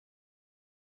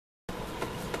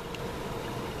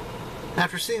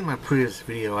After seeing my previous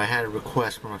video, I had a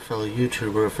request from a fellow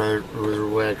YouTuber if there was a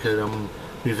way I could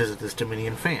revisit this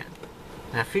Dominion fan.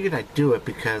 And I figured I'd do it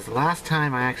because the last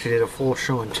time I actually did a full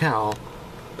show and tell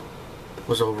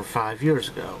was over 5 years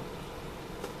ago.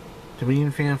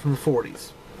 Dominion fan from the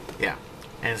 40s. Yeah,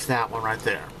 and it's that one right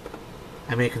there.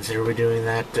 I may consider redoing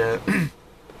that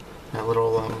that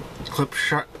little clip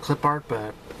art,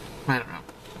 but I don't know.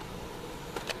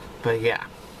 But yeah.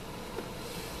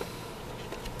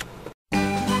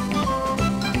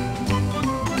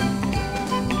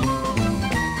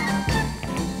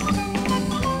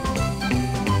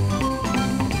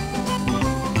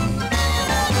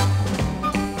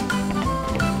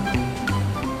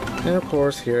 And of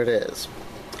course, here it is.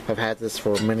 I've had this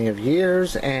for many of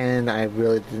years, and I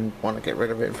really didn't want to get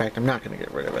rid of it. In fact, I'm not going to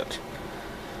get rid of it.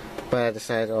 But I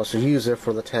decided to also use it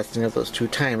for the testing of those 2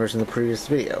 timers in the previous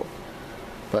video.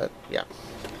 But, yeah.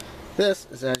 This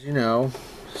is, as you know,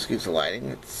 excuse the lighting,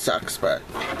 it sucks, but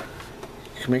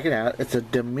you can make it out. It's a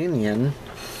Dominion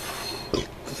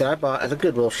that I bought at the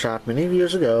Goodwill shop many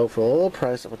years ago for a little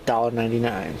price of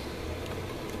 $1.99.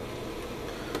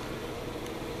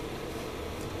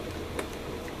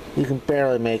 You can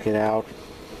barely make it out.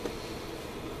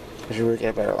 I should really get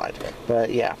a better light. But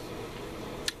yeah.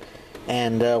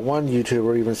 And one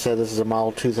YouTuber even said this is a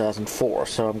model 2004,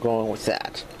 so I'm going with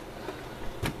that.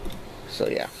 So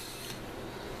yeah.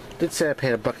 Did say I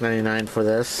paid $1.99 for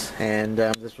this, and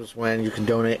this was when you can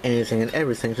donate anything and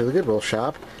everything to the Goodwill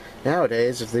shop.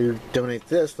 Nowadays, if they donate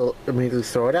this, they'll immediately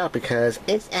throw it out because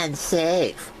it's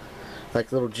unsafe.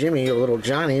 Like little Jimmy or little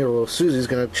Johnny or little Susie's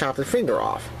gonna chop their finger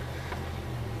off.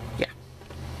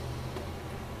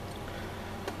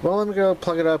 Well, let me go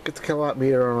plug it up, get the kilowatt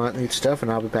meter and all that neat stuff,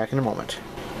 and I'll be back in a moment.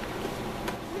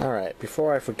 Alright,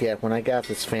 before I forget, when I got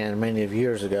this fan many of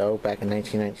years ago, back in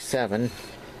 1997,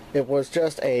 it was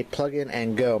just a plug-in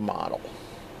and go model.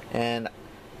 And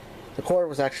the cord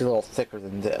was actually a little thicker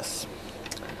than this.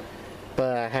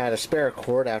 But I had a spare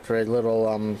cord after a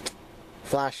little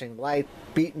flashing light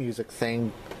beat music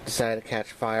thing decided to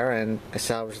catch fire, and I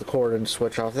salvaged the cord and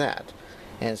switched off that.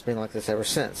 And it's been like this ever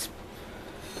since.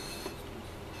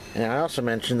 And I also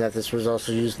mentioned that this was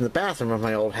also used in the bathroom of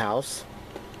my old house.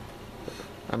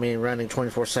 I mean, running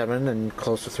 24/7 and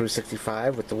close to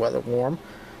 365 with the weather warm.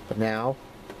 But now,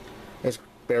 it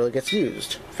barely gets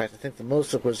used. In fact, I think the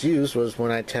most it was used was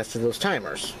when I tested those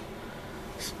timers.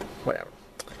 Whatever.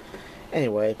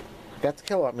 Anyway, I got the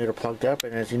kilowatt meter plugged up,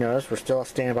 and as you notice, we're still at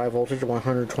standby voltage of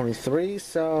 123,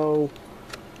 so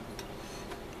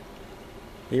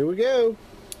here we go.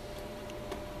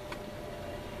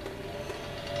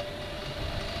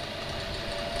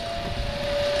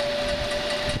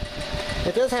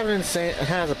 It does have it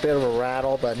has a bit of a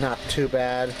rattle, but not too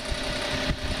bad.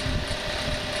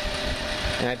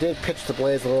 And I did pitch the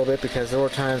blades a little bit because there were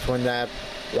times when that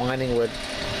whining would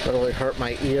literally hurt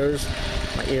my ears.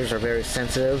 My ears are very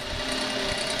sensitive.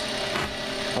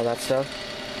 All that stuff.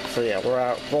 So yeah, we're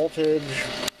at voltage.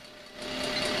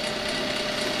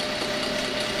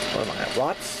 What am I at?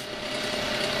 Watts?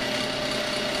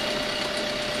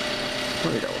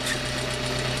 Let me go.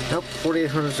 Nope,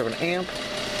 4800ths of an amp.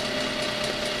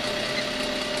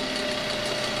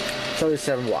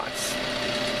 37 watts.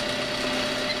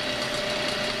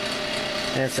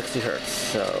 And 60 hertz,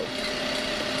 so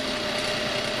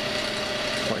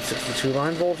 0.62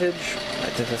 line voltage.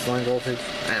 I think that's line voltage.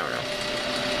 I don't know.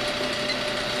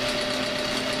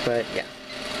 But yeah.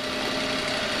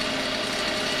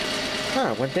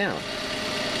 Oh, it went down.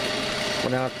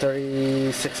 We're now at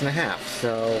 36.5,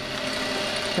 so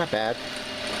not bad.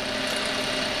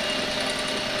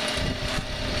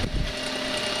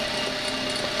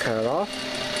 Cut it off.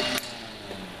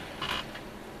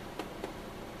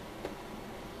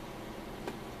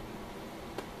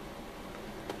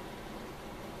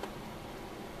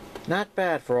 Not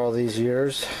bad for all these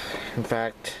years. In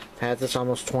fact, I've had this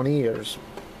almost 20 years.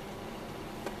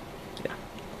 Yeah.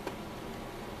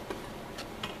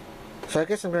 So I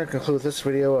guess I'm going to conclude this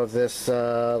video of this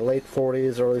late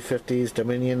 40s, early 50s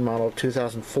Dominion model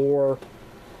 2004.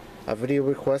 A video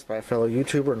request by a fellow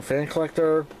YouTuber and fan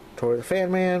collector, Tori the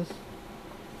Fan Man.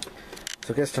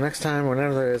 So I guess till next time,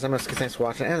 whenever there is, I'm Eskie. Thanks for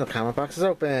watching, and the comment box is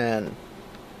open.